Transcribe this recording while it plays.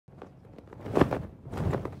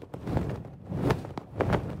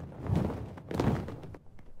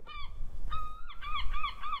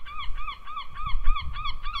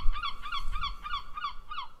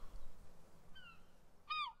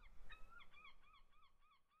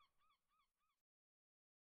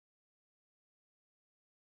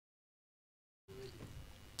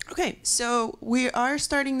Okay, so we are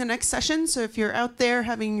starting the next session. So if you're out there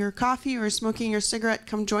having your coffee or smoking your cigarette,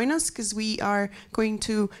 come join us, because we are going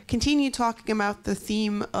to continue talking about the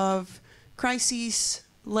theme of crises,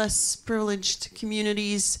 less privileged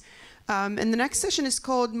communities. And the next session is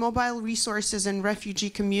called Mobile Resources and Refugee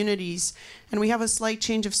Communities. And we have a slight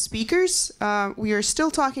change of speakers. We are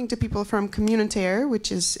still talking to people from Communautaire,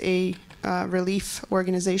 which is a relief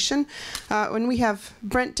organization. When we have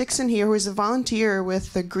Brent Dixon here, who is a volunteer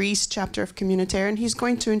with the Greece chapter of Communautaire, and he's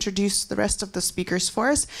going to introduce the rest of the speakers for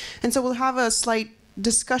us. And so we'll have a slight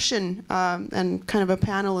discussion and kind of a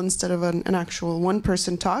panel instead of an actual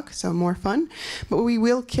one-person talk, so more fun. But we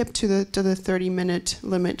will keep to the 30-minute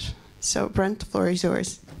limit. So Brent, the floor is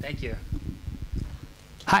yours. Thank you.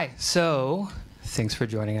 Hi, so thanks for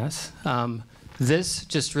joining us. This,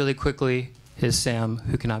 just really quickly, is Sam,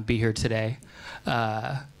 who cannot be here today.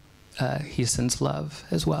 He sends love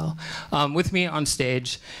as well. With me on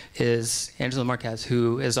stage is Angela Marquez,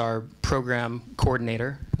 who is our program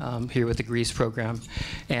coordinator here with the Greece program.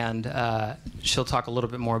 And she'll talk a little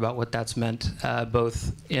bit more about what that's meant,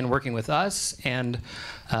 both in working with us and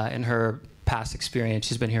in her past experience.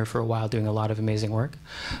 She's been here for a while doing a lot of amazing work.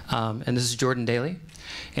 And this is Jordan Daly.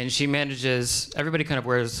 And she manages, everybody kind of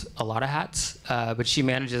wears a lot of hats, but she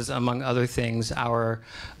manages, among other things, our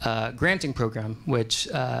granting program, which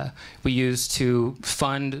we use to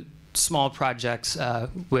fund small projects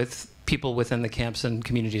with people within the camps and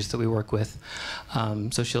communities that we work with.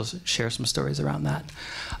 So she'll share some stories around that.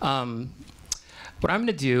 What I'm going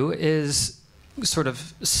to do is sort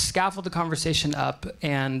of scaffold the conversation up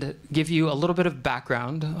and give you a little bit of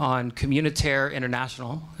background on Communautaire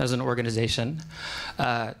International as an organization,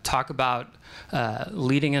 talk about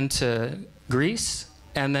leading into Greece,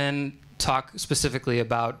 and then talk specifically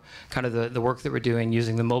about kind of the work that we're doing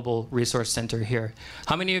using the Mobile Resource Center here.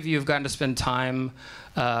 How many of you have gotten to spend time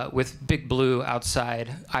with Big Blue outside,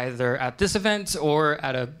 either at this event or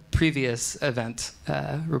at a previous event,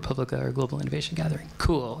 Republica or Global Innovation Gathering?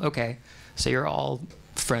 Cool, okay. So you're all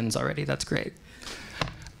friends already. That's great.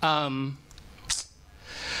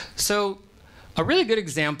 So a really good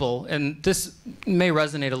example, and this may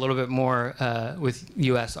resonate a little bit more with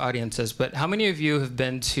US audiences, but how many of you have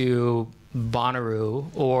been to Bonnaroo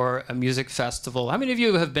or a music festival? How many of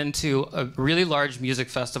you have been to a really large music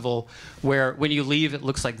festival where when you leave it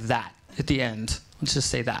looks like that at the end? Let's just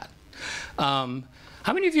say that. How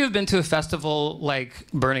many of you have been to a festival like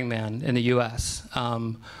Burning Man in the US?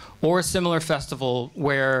 Or a similar festival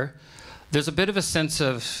where there's a bit of a sense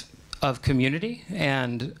of community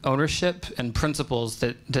and ownership and principles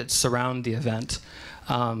that surround the event.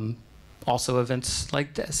 Also events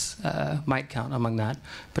like this might count among that.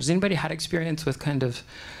 But has anybody had experience with kind of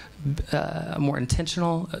a more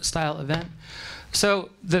intentional style event?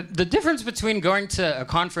 So the difference between going to a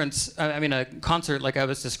conference, a concert like I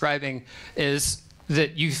was describing, is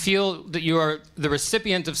that you feel that you are the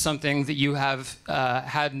recipient of something that you have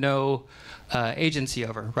had no agency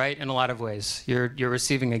over, right? In a lot of ways, you're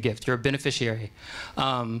receiving a gift. You're a beneficiary.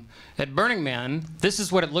 At Burning Man, this is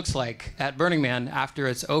what it looks like at Burning Man after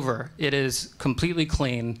it's over. It is completely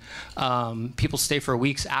clean. People stay for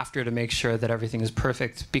weeks after to make sure that everything is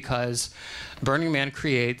perfect, because Burning Man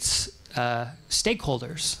creates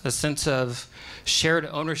stakeholders, a sense of shared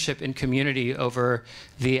ownership and community over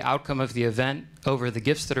the outcome of the event, over the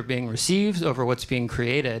gifts that are being received, over what's being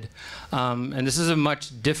created. And this is a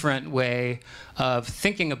much different way of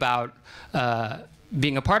thinking about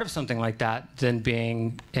being a part of something like that than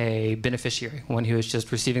being a beneficiary, one who is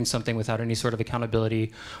just receiving something without any sort of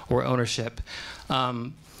accountability or ownership.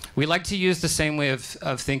 We like to use the same way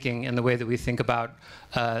of thinking in the way that we think about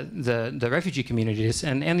the refugee communities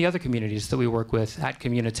and the other communities that we work with at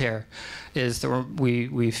Communautaire, is that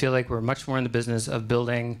we feel like we're much more in the business of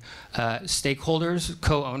building stakeholders,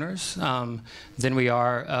 co-owners, than we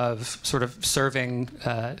are of sort of serving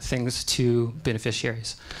things to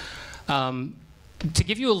beneficiaries. To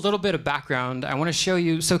give you a little bit of background, I want to show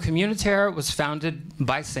you, so Communautaire was founded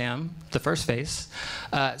by Sam, the first face,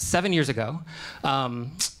 7 years ago.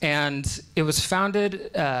 And it was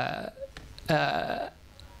founded as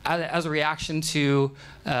a reaction to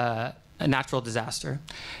a natural disaster.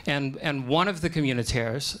 And one of the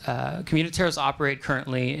communautaires operate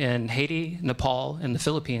currently in Haiti, Nepal, and the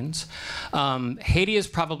Philippines. Haiti is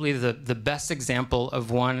probably the best example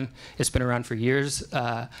of one. It's been around for years.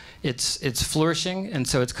 It's flourishing, and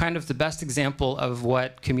so it's kind of the best example of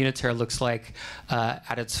what Communautaire looks like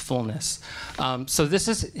at its fullness. So this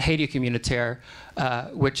is Haiti Communautaire,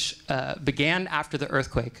 which began after the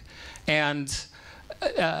earthquake. And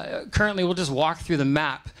currently, we'll just walk through the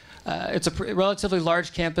map. It's a relatively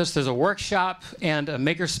large campus. There's a workshop and a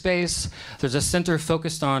makerspace. There's a center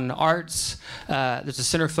focused on arts. There's a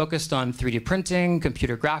center focused on 3D printing,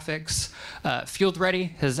 computer graphics. Field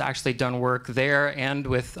Ready has actually done work there and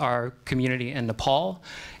with our community in Nepal.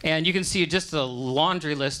 And you can see just a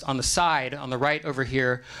laundry list on the side, on the right over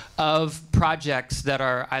here, of projects that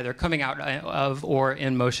are either coming out of or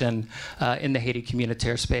in motion in the Haiti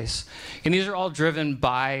communitaire space. And these are all driven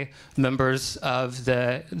by members of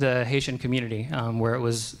the Haitian community where it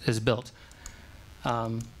is built.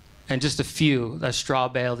 And just a few, a straw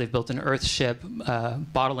bale, they've built an earth ship,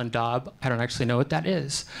 bottle and daub. I don't actually know what that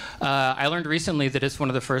is. I learned recently that it's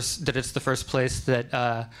the first place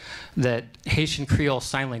that that Haitian Creole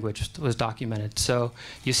Sign Language was documented. So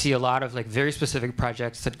you see a lot of like very specific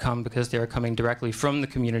projects that come because they are coming directly from the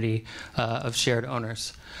community of shared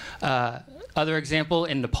owners. Other example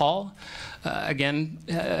in Nepal, again,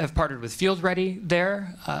 have partnered with Field Ready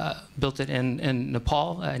there, built it in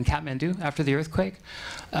Nepal, in Kathmandu after the earthquake.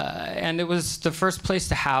 And it was the first place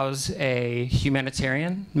to house a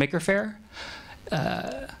humanitarian maker fair.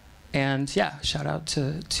 And yeah, shout out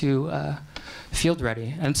to Field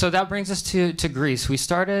Ready. And so that brings us to Greece. We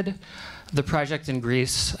started the project in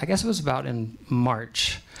Greece, I guess it was about in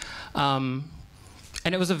March.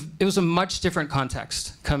 And it was a much different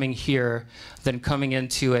context coming here than coming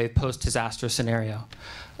into a post-disaster scenario.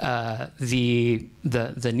 The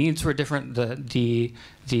needs were different. The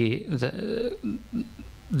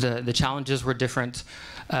challenges were different.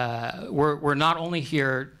 We're not only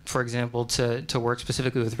here, for example, to work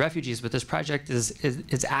specifically with refugees, but this project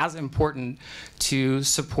is as important to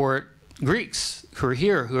support Greeks who are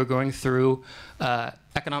here, who are going through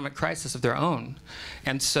economic crisis of their own.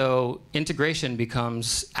 And so integration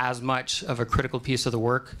becomes as much of a critical piece of the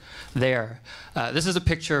work there. This is a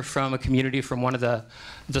picture from a community from one of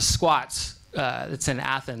the squats that's in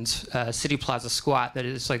Athens, City Plaza Squat, that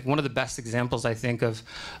is like one of the best examples, I think, of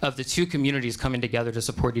the two communities coming together to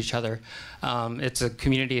support each other. It's a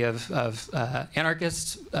community of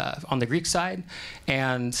anarchists on the Greek side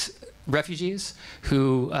and refugees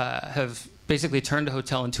who have basically turned a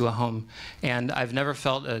hotel into a home. And I've never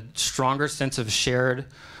felt a stronger sense of shared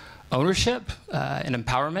ownership and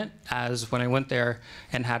empowerment as when I went there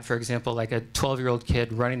and had, for example, like a 12-year-old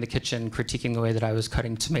kid running the kitchen, critiquing the way that I was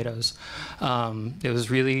cutting tomatoes. It was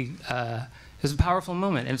really, it was a powerful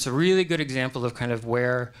moment. And it's a really good example of kind of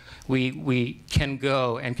where we can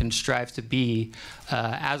go and can strive to be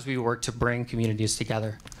as we work to bring communities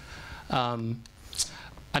together.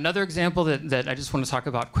 Another example that I just want to talk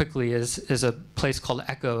about quickly is a place called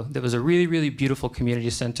Echo that was a really, really beautiful community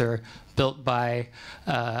center built by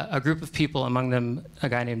a group of people, among them a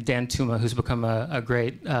guy named Dan Tuma, who's become a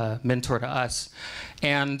great mentor to us.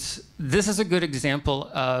 And this is a good example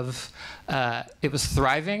of it was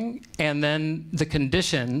thriving, and then the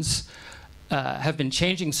conditions have been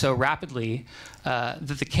changing so rapidly that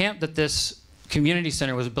the camp that this community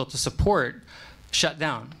center was built to support shut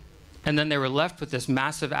down. And then they were left with this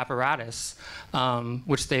massive apparatus,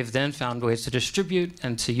 which they've then found ways to distribute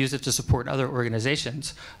and to use it to support other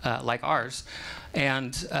organizations like ours.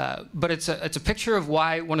 And but it's a picture of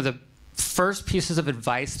why one of the first pieces of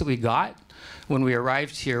advice that we got when we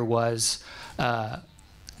arrived here was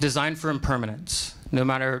design for impermanence. No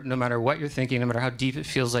matter what you're thinking, no matter how deep it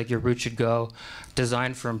feels like your route should go,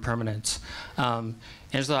 design for impermanence. And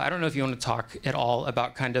so I don't know if you want to talk at all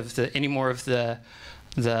about kind of any more of the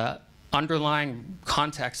underlying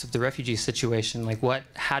context of the refugee situation, like what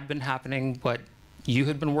had been happening, what you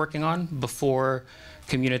had been working on before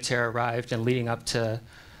Communitaire arrived and leading up to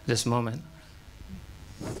this moment.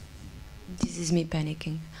 This is me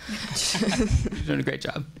panicking. You're doing a great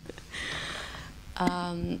job.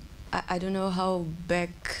 I don't know how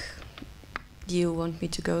back you want me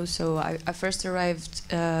to go. So I first arrived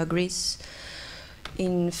Greece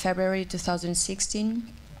in February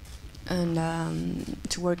 2016. And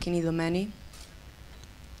to work in Idomeni.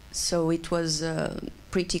 So it was a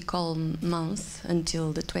pretty calm month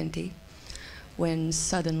until the 20th, when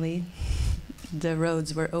suddenly the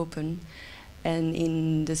roads were open, and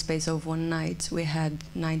in the space of one night we had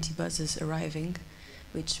 90 buses arriving,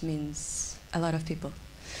 which means a lot of people.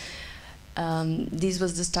 This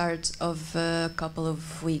was the start of a couple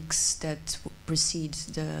of weeks that precede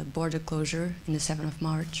the border closure in the 7th of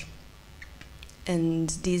March. And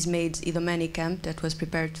this made Idomeni camp, that was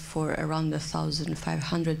prepared for around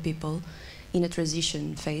 1,500 people in a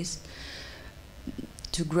transition phase,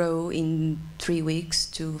 to grow in 3 weeks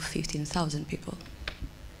to 15,000 people,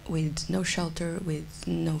 with no shelter, with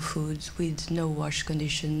no food, with no wash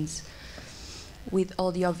conditions, with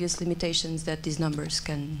all the obvious limitations that these numbers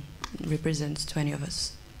can represent to any of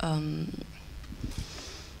us.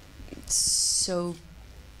 So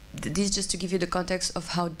this is just to give you the context of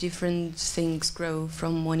how different things grow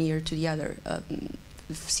from one year to the other.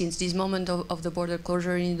 Since this moment of the border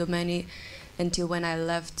closure in Idomeni until when I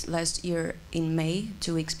left last year in May,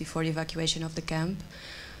 2 weeks before the evacuation of the camp,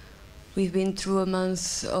 we've been through a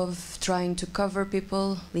month of trying to cover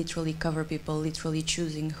people, literally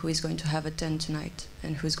choosing who is going to have a tent tonight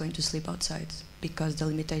and who is going to sleep outside, because the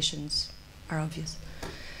limitations are obvious.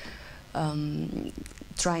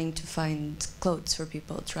 Trying to find clothes for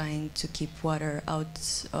people, trying to keep water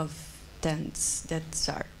out of tents that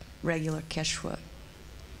are regular Quechua,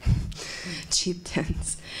 cheap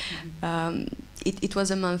tents. It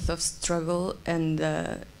was a month of struggle and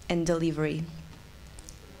delivery.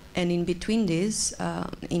 And in between this,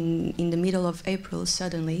 in the middle of April,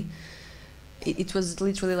 suddenly, it was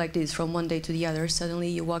literally like this, from one day to the other. Suddenly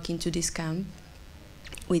you walk into this camp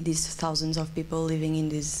with these thousands of people living in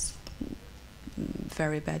this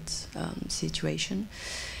very bad situation,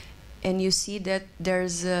 and you see that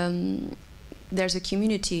there's a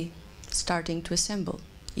community starting to assemble.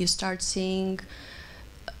 You start seeing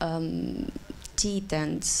tea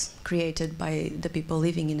tents created by the people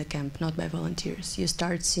living in the camp, not by volunteers. You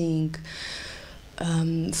start seeing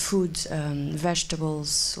food,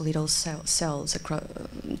 vegetables, little cells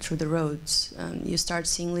through the roads. You start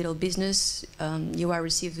seeing little business. You are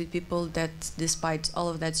received with people that, despite all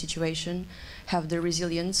of that situation, have the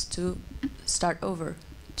resilience to start over,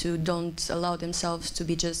 to don't allow themselves to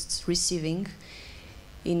be just receiving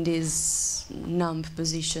in this numb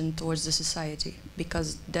position towards the society,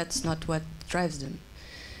 because that's not what drives them.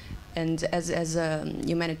 And as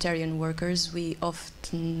humanitarian workers, we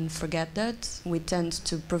often forget that. We tend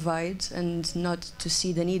to provide and not to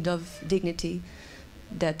see the need of dignity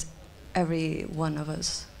that every one of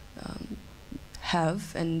us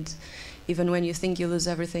have. And even when you think you lose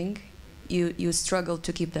everything, you struggle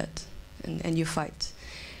to keep that, and you fight.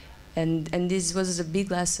 And this was a big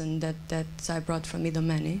lesson that I brought from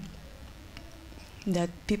Idomeni, that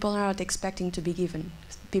people are not expecting to be given.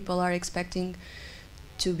 People are expecting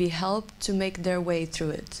to be helped to make their way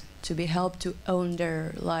through it, to be helped to own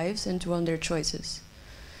their lives and to own their choices.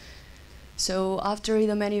 So after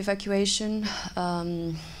Idomeni evacuation,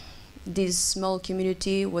 this small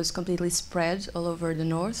community was completely spread all over the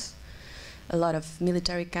north. A lot of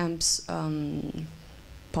military camps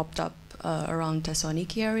popped up around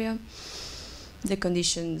Thessaloniki area. The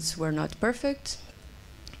conditions were not perfect.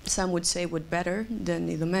 Some would say would better than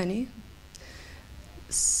Idomeni.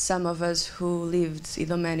 Some of us who lived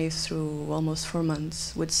Idomeni through almost 4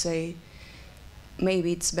 months would say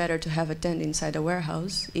maybe it's better to have a tent inside a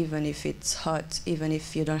warehouse, even if it's hot, even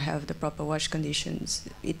if you don't have the proper wash conditions.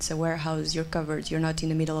 It's a warehouse, you're covered, you're not in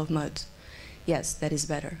the middle of mud. Yes, that is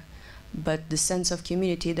better. But the sense of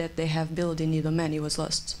community that they have built in Idomeni was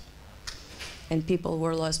lost. And people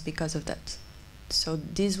were lost because of that. So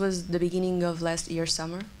this was the beginning of last year's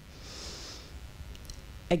summer.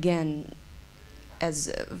 Again,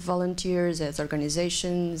 as volunteers, as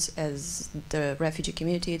organizations, as the refugee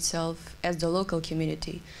community itself, as the local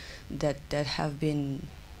community that have been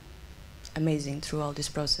amazing through all this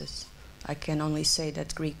process. I can only say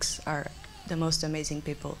that Greeks are the most amazing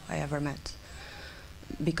people I ever met,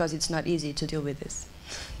 because it's not easy to deal with this.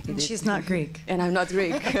 And she's not Greek. And I'm not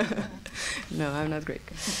Greek. No, I'm not Greek.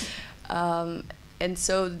 And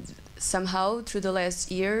so somehow through the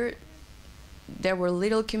last year, there were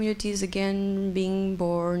little communities again being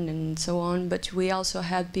born and so on, but we also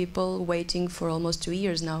had people waiting for almost 2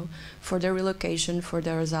 years now for their relocation, for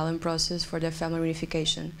their asylum process, for their family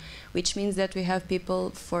reunification, which means that we have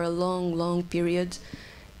people for a long, long period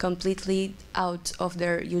completely out of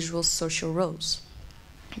their usual social roles.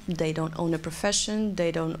 They don't own a profession,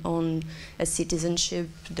 they don't own a citizenship,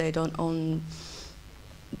 they don't own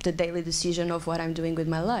the daily decision of what I'm doing with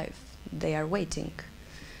my life. They are waiting.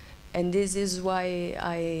 And this is why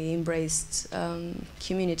I embraced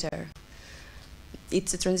Communitaire.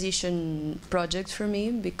 It's a transition project for me,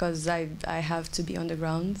 because I have to be on the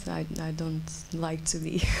ground. I don't like to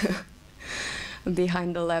be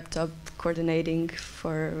behind the laptop coordinating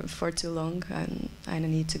for too long, and I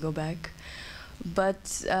need to go back.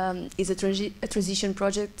 But it's a transition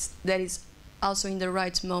project that is also in the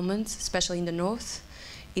right moment, especially in the north.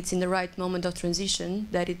 It's in the right moment of transition,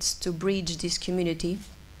 that it's to bridge this community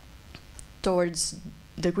towards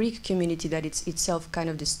the Greek community that it's itself kind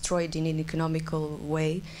of destroyed in an economical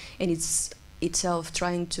way, and it's itself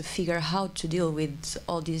trying to figure how to deal with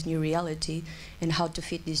all this new reality and how to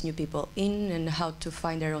fit these new people in and how to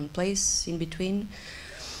find their own place in between.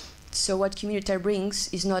 So what Communitaire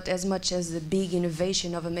brings is not as much as the big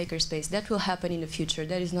innovation of a makerspace. That will happen in the future.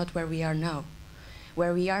 That is not where we are now.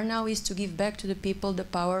 Where we are now is to give back to the people the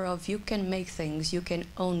power of you can make things, you can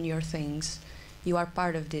own your things. You are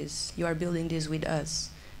part of this. You are building this with us.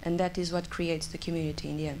 And that is what creates the community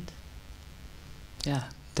in the end. Yeah,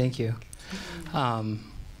 thank you.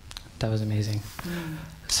 That was amazing.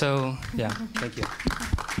 So, yeah, thank you.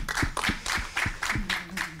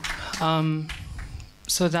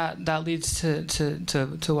 So that leads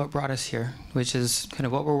to what brought us here, which is kind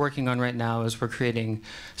of what we're working on right now. Is we're creating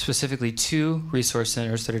specifically 2 resource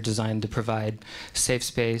centers that are designed to provide safe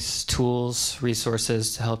space, tools,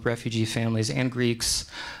 resources to help refugee families and Greeks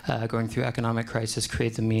going through economic crisis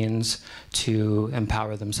create the means to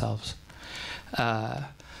empower themselves.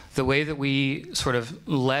 The way that we sort of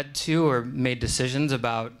led to or made decisions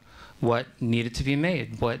about what needed to be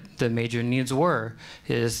made, what the major needs were,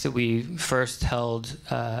 is that we first held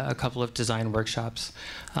a couple of design workshops,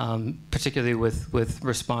 particularly with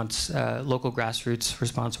response, local grassroots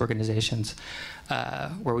response organizations,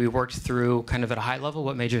 where we worked through kind of at a high level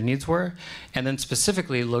what major needs were, and then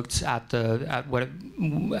specifically looked at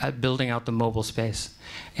building out the mobile space.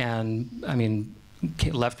 And I mean,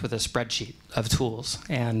 left with a spreadsheet of tools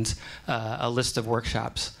and a list of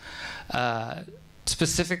workshops.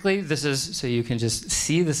 Specifically, this is, so you can just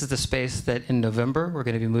see, this is the space that in November we're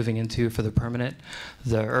going to be moving into for the permanent,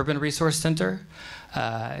 the Urban Resource Center.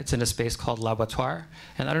 It's in a space called Laboratoire.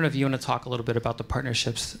 And I don't know if you want to talk a little bit about the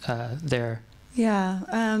partnerships there. Yeah.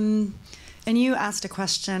 And you asked a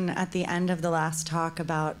question at the end of the last talk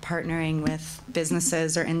about partnering with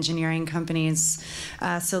businesses or engineering companies.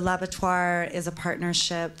 So Laboratoire is a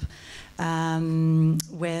partnership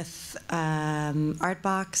with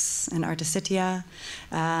Artbox and Articitia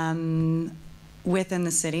within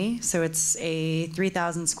the city. So it's a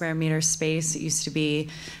 3,000 square meter space. It used to be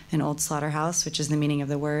an old slaughterhouse, which is the meaning of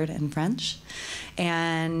the word in French.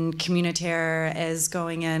 And Communitaire is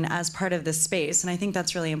going in as part of this space. And I think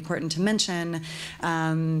that's really important to mention.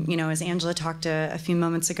 You know, as Angela talked a few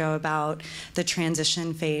moments ago about the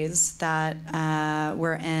transition phase that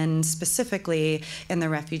we're in, specifically in the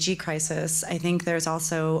refugee crisis, I think there's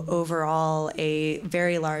also overall a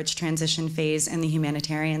very large transition phase in the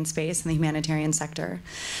humanitarian space, in the humanitarian sector.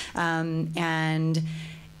 And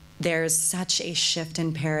there's such a shift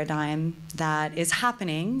in paradigm that is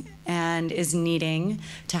happening and is needing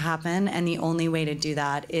to happen, and the only way to do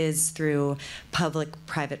that is through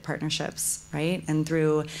public-private partnerships, right? And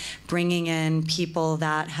through bringing in people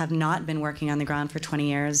that have not been working on the ground for 20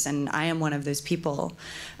 years, and I am one of those people.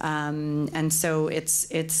 And so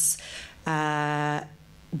it's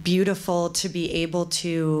beautiful to be able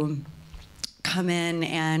to come in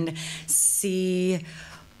and see,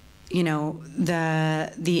 you know,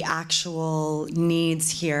 the actual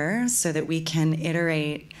needs here, so that we can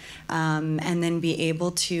iterate and then be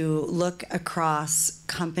able to look across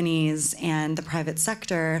companies and the private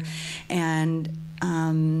sector and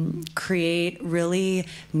create really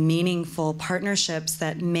meaningful partnerships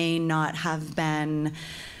that may not have been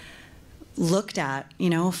looked at, you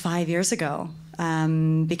know, 5 years ago.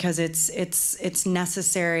 Because it's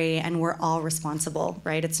necessary, and we're all responsible,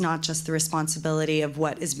 right? It's not just the responsibility of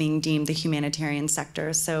what is being deemed the humanitarian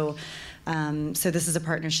sector. So, so this is a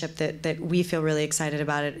partnership that we feel really excited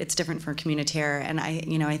about. It's different from Communitaire, and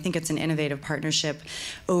I think it's an innovative partnership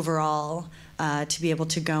overall. To be able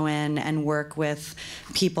to go in and work with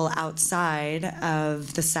people outside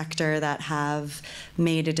of the sector that have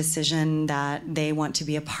made a decision that they want to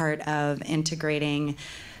be a part of integrating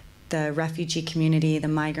the refugee community, the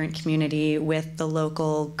migrant community, with the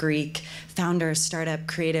local Greek founder, startup,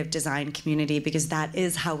 creative design community, because that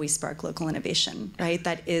is how we spark local innovation, right?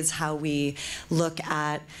 That is how we look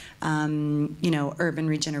at, you know, urban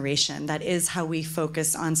regeneration. That is how we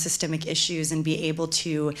focus on systemic issues and be able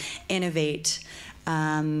to innovate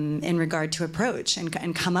in regard to approach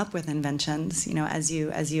and come up with inventions, you know, as you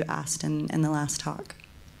asked in the last talk.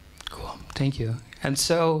 Cool, thank you. And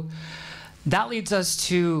so, that leads us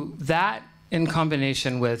to that, in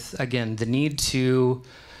combination with, again, the need to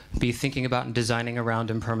be thinking about and designing around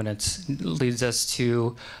impermanence, leads us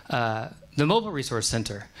to the Mobile Resource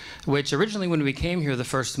Center, which originally, when we came here the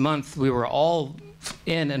first month, we were all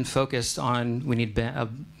in and focused on we need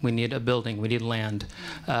a building, we need land.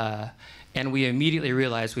 And we immediately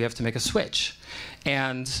realized we have to make a switch.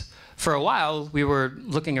 And for a while, we were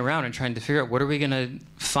looking around and trying to figure out what are we going to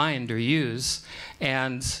find or use.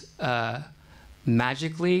 And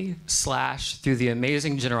magically, through the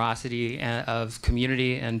amazing generosity of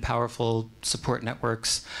community and powerful support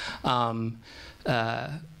networks,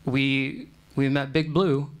 we met Big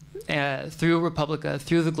Blue through Republica,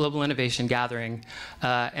 through the Global Innovation Gathering,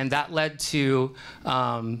 and that led to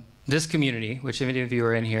this community, which if any of you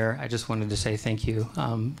are in here, I just wanted to say thank you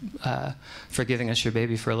for giving us your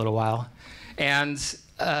baby for a little while. And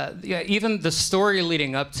yeah, even the story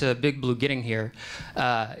leading up to Big Blue getting here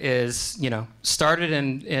is, started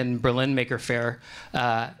in Berlin Maker Faire.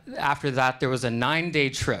 After that, there was a 9-day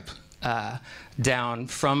trip down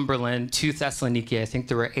from Berlin to Thessaloniki. I think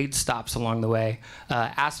there were 8 stops along the way.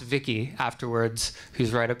 Ask Vicky afterwards,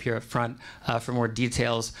 who's right up here up front, for more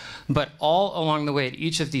details. But all along the way at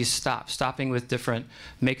each of these stops, stopping with different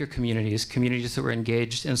maker communities that were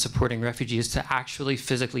engaged in supporting refugees to actually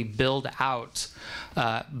physically build out,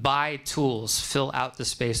 buy tools, fill out the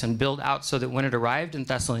space, and build out so that when it arrived in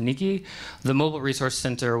Thessaloniki, the Mobile Resource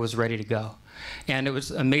Center was ready to go. And it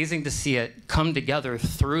was amazing to see it come together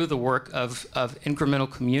through the work of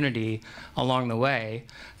incremental community along the way,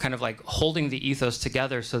 kind of like holding the ethos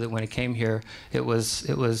together so that when it came here, it was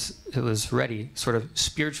ready, sort of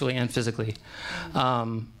spiritually and physically.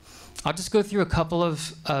 I'll just go through a couple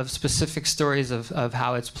of specific stories of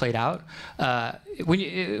how it's played out. When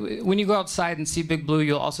you go outside and see Big Blue,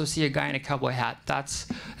 you'll also see a guy in a cowboy hat. That's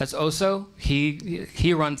Oso.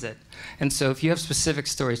 He runs it. And so if you have specific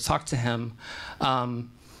stories, talk to him.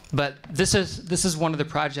 But this is one of the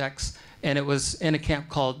projects, and it was in a camp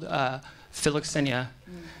called Philoxenia.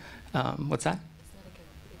 What's that?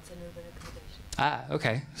 It's not a camp. It's an urban accommodation. Ah,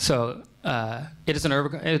 okay. So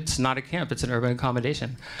it's not a camp. It's an urban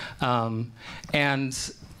accommodation. And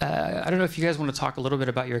I don't know if you guys want to talk a little bit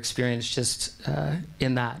about your experience just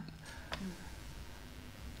in that.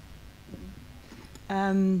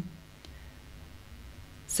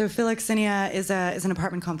 So Philoxenia is an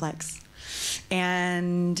apartment complex,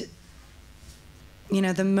 and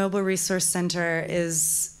the Mobile Resource Center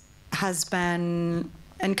has been,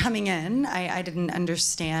 and coming in, I didn't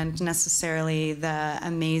understand necessarily the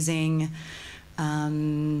amazing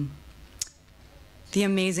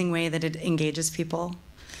way that it engages people.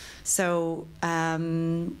 So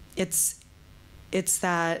it's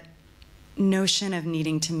that notion of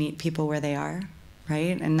needing to meet people where they are,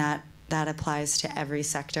 right? And that applies to every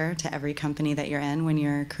sector, to every company that you're in when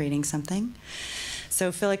you're creating something.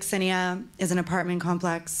 So Philoxenia is an apartment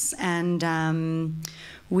complex, and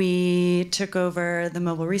we took over the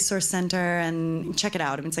Mobile Resource Center, and check it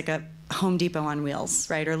out. I mean, it's like a Home Depot on wheels,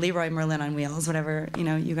 right? Or Leroy Merlin on wheels, whatever,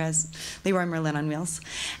 you guys, Leroy Merlin on wheels.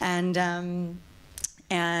 And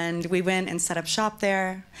we went and set up shop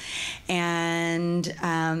there, and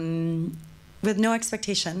with no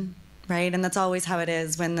expectation. Right? And that's always how it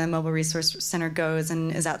is when the Mobile Resource Center goes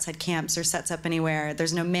and is outside camps or sets up anywhere.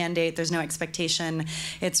 There's no mandate, there's no expectation.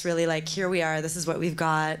 It's really like, here we are, this is what we've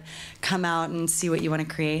got, come out and see what you want to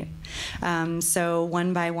create. So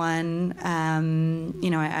one by one,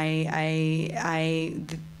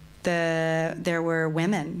 there were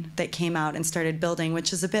women that came out and started building,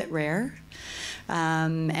 which is a bit rare.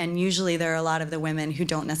 And usually there are a lot of the women who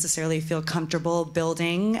don't necessarily feel comfortable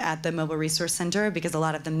building at the Mobile Resource Center because a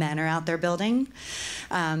lot of the men are out there building.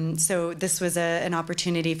 So this was an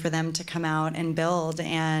opportunity for them to come out and build.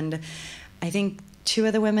 And I think 2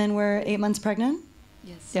 of the women were 8 months pregnant?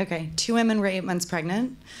 Yes. Okay, 2 women were 8 months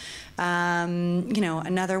pregnant.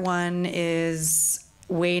 Another one is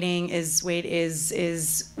waiting for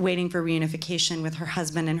reunification with her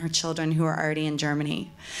husband and her children who are already in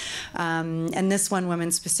Germany. And this one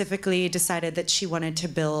woman specifically decided that she wanted to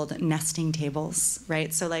build nesting tables,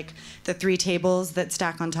 right? So like the 3 tables that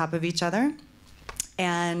stack on top of each other.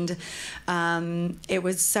 And it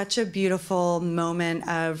was such a beautiful moment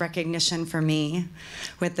of recognition for me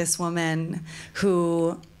with this woman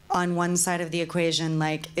who, on one side of the equation,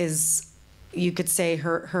 like you could say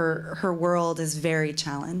her world is very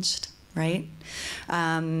challenged, right?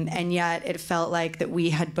 And yet it felt like that we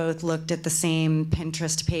had both looked at the same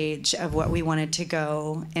Pinterest page of what we wanted to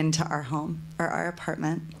go into our home or our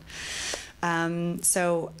apartment.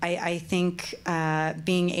 So I think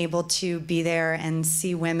being able to be there and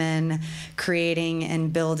see women creating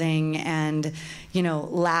and building and,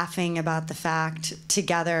 laughing about the fact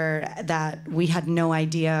together that we had no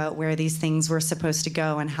idea where these things were supposed to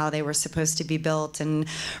go and how they were supposed to be built, and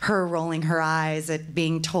her rolling her eyes at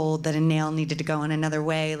being told that a nail needed to go in another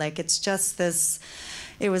way. Like, it's just this.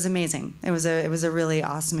 It was amazing. It was a really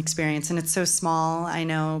awesome experience, and it's so small, I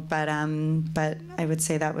know, but I would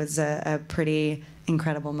say that was a pretty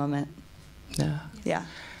incredible moment. Yeah. Yeah.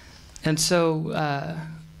 And so,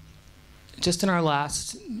 just in our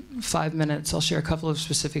last 5 minutes, I'll share a couple of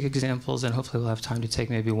specific examples, and hopefully we'll have time to take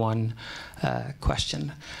maybe one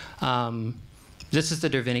question. This is the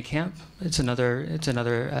Dervini camp. It's another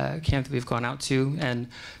camp that we've gone out to, and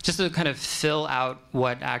just to kind of fill out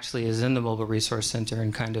what actually is in the Mobile Resource Center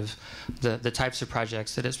and kind of the types of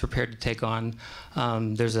projects that it's prepared to take on.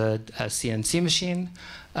 There's a CNC machine.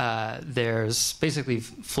 There's basically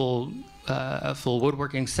a full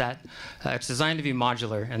woodworking set. It's designed to be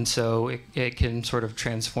modular, and so it can sort of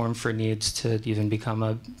transform for needs to even become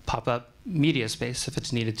a pop-up media space if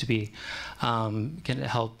it's needed to be. Can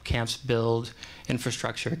help camps build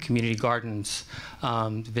infrastructure, community gardens.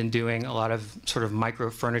 We've been doing a lot of sort of micro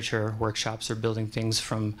furniture workshops or building things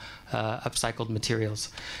from upcycled materials.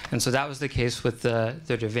 And so that was the case with the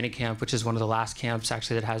Dervini camp, which is one of the last camps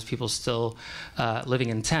actually that has people still living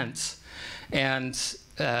in tents. And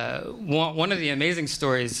one of the amazing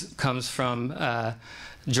stories comes from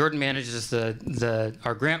Jordan manages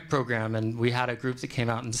our grant program, and we had a group that came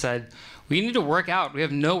out and said, we need to work out. We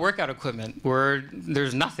have no workout equipment.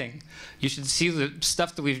 There's nothing. You should see the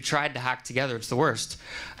stuff that we've tried to hack together. It's the worst.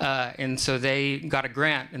 And so they got a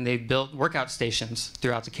grant, and they built workout stations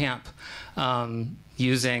throughout the camp,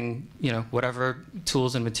 using whatever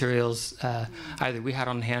tools and materials either we had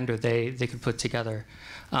on hand or they could put together.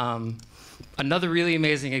 Another really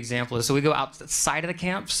amazing example is, so we go outside of the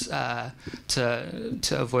camps to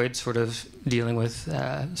avoid sort of dealing with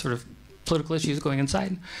sort of political issues going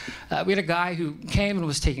inside. We had a guy who came and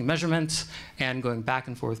was taking measurements and going back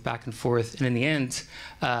and forth, and in the end,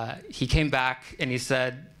 he came back and he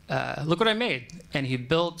said, look what I made. And he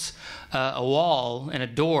built a wall and a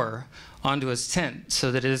door onto his tent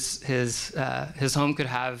so that his home could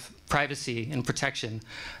have privacy and protection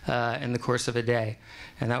in the course of a day.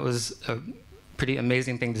 And that was a pretty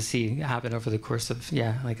amazing thing to see happen over the course of,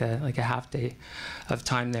 like a half day of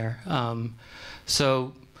time there.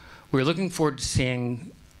 So we're looking forward to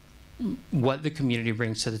seeing what the community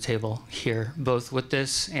brings to the table here, both with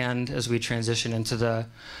this and as we transition into the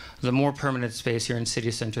more permanent space here in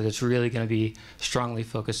City Center that's really going to be strongly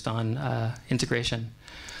focused on integration.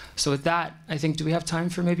 So with that, I think, do we have time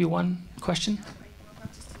for maybe one question?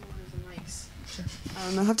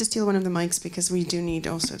 I'll have to steal one of the mics because we do need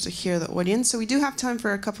also to hear the audience. So we do have time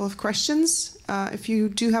for a couple of questions. If you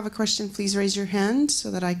do have a question, please raise your hand so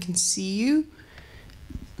that I can see you.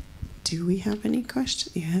 Do we have any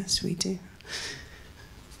questions? Yes, we do.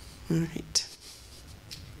 All right.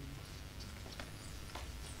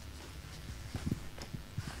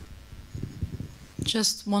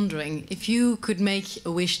 Just wondering, if you could make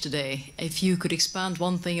a wish today, if you could expand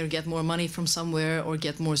one thing or get more money from somewhere or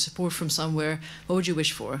get more support from somewhere, what would you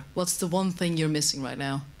wish for? What's the one thing you're missing right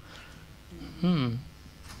now?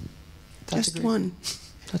 Just one.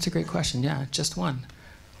 That's a great question. Yeah, just one.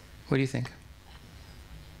 What do you think?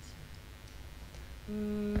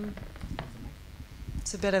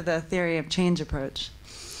 It's a bit of the theory of change approach.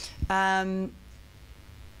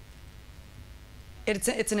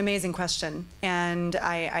 It's an amazing question, and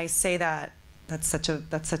I say that's such a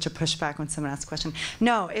pushback when someone asks a question.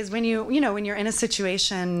 No, is when when you're in a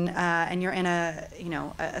situation and you're in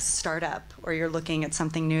a startup, or you're looking at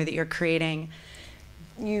something new that you're creating,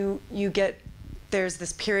 there's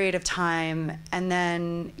this period of time, and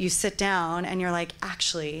then you sit down and you're like,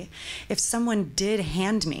 actually, if someone did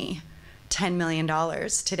hand me $10 million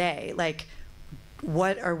today, like,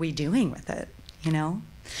 what are we doing with it?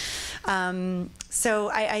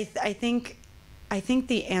 So I think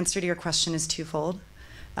the answer to your question is twofold,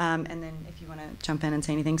 and then if you want to jump in and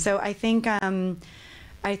say anything. So I think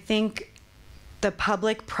the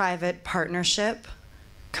public-private partnership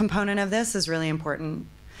component of this is really important,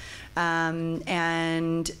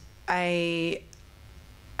 and I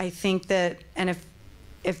think that, and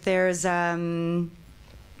if there's and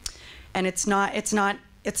it's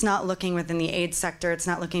not looking within the aid sector, it's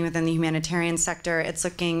not looking within the humanitarian sector, it's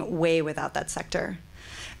looking way without that sector.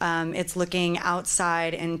 It's looking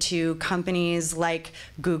outside into companies like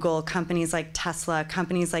Google, companies like Tesla,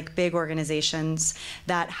 companies like big organizations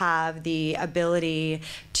that have the ability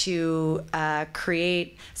to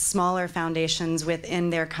create smaller foundations within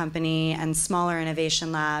their company and smaller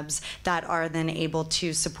innovation labs that are then able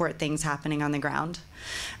to support things happening on the ground.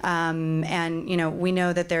 And we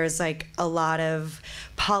know that there's like a lot of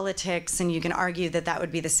politics, and you can argue that that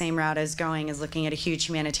would be the same route as looking at a huge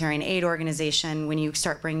humanitarian aid organization when you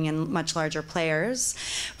start bringing in much larger players.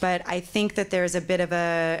 But I think that there's a bit of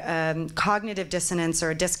a cognitive dissonance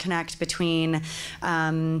or a disconnect between,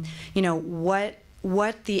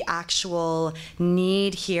 what the actual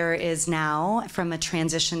need here is now from a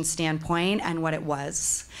transition standpoint and what it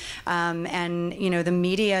was. And you know, the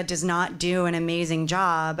media does not do an amazing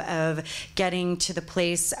job of getting to the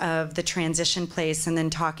place of the transition place and then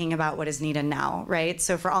talking about what is needed now, right?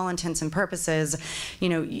 So for all intents and purposes, you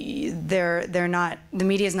know, they're not, the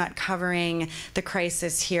media is not covering the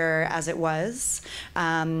crisis here as it was.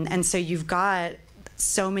 And so you've got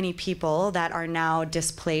so many people that are now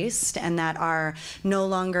displaced and that are no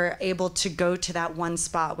longer able to go to that one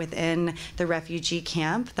spot within the refugee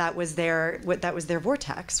camp that was their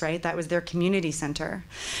vortex, right? That was their community center.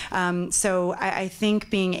 So I think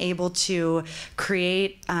being able to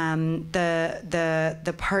create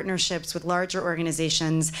the partnerships with larger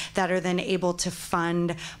organizations that are then able to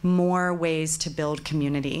fund more ways to build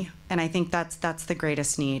community. And I think that's the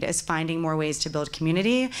greatest need, is finding more ways to build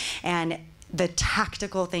community. And the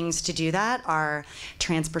tactical things to do that are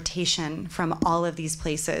transportation from all of these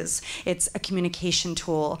places. It's a communication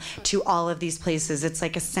tool to all of these places. It's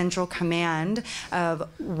like a central command of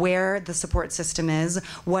where the support system is,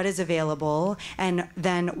 what is available, and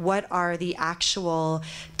then what are the actual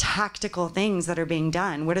tactical things that are being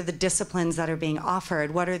done? What are the disciplines that are being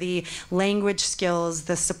offered? What are the language skills,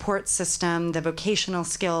 the support system, the vocational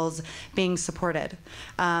skills being supported?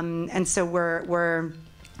 And so we're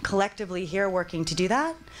collectively here working to do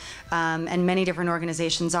that, and many different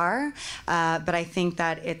organizations are, but I think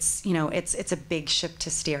that it's, you know, it's a big ship to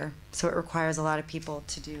steer, so it requires a lot of people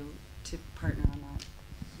to partner on that.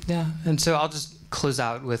 Yeah, and so I'll just close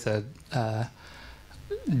out with a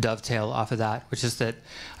dovetail off of that, which is that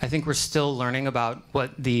I think we're still learning about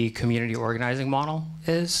what the community organizing model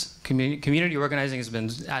is. Community organizing has been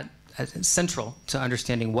central to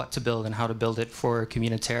understanding what to build and how to build it for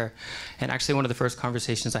communitaire. And actually one of the first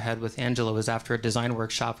conversations I had with Angela was after a design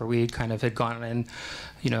workshop where we kind of had gone in,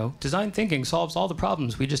 you know, design thinking solves all the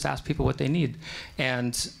problems. We just ask people what they need.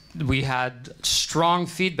 And we had strong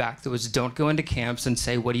feedback that was, don't go into camps and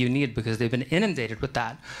say, what do you need? Because they've been inundated with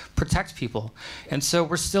that. Protect people. And so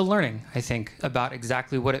we're still learning, I think, about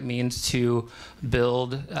exactly what it means to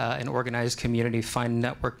build an organized community, find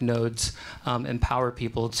network nodes, empower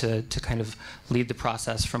people to kind of lead the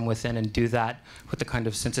process from within and do that with the kind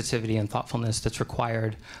of sensitivity and thoughtfulness that's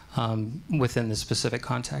required within the specific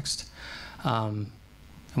context. And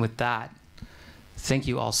with that, thank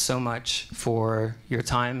you all so much for your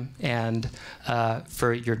time and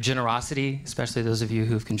for your generosity, especially those of you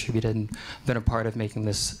who've contributed and been a part of making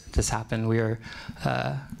this happen. We are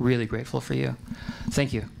really grateful for you.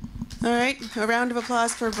 Thank you. All right, a round of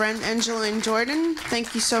applause for Brent, Angela, and Jordan.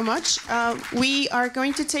 Thank you so much. We are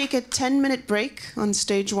going to take a 10-minute break on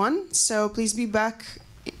stage 1, so please be back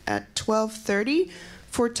at 12:30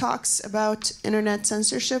 for talks about internet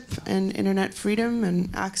censorship and internet freedom and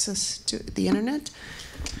access to the internet.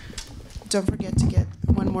 Don't forget to get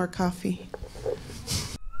one more coffee.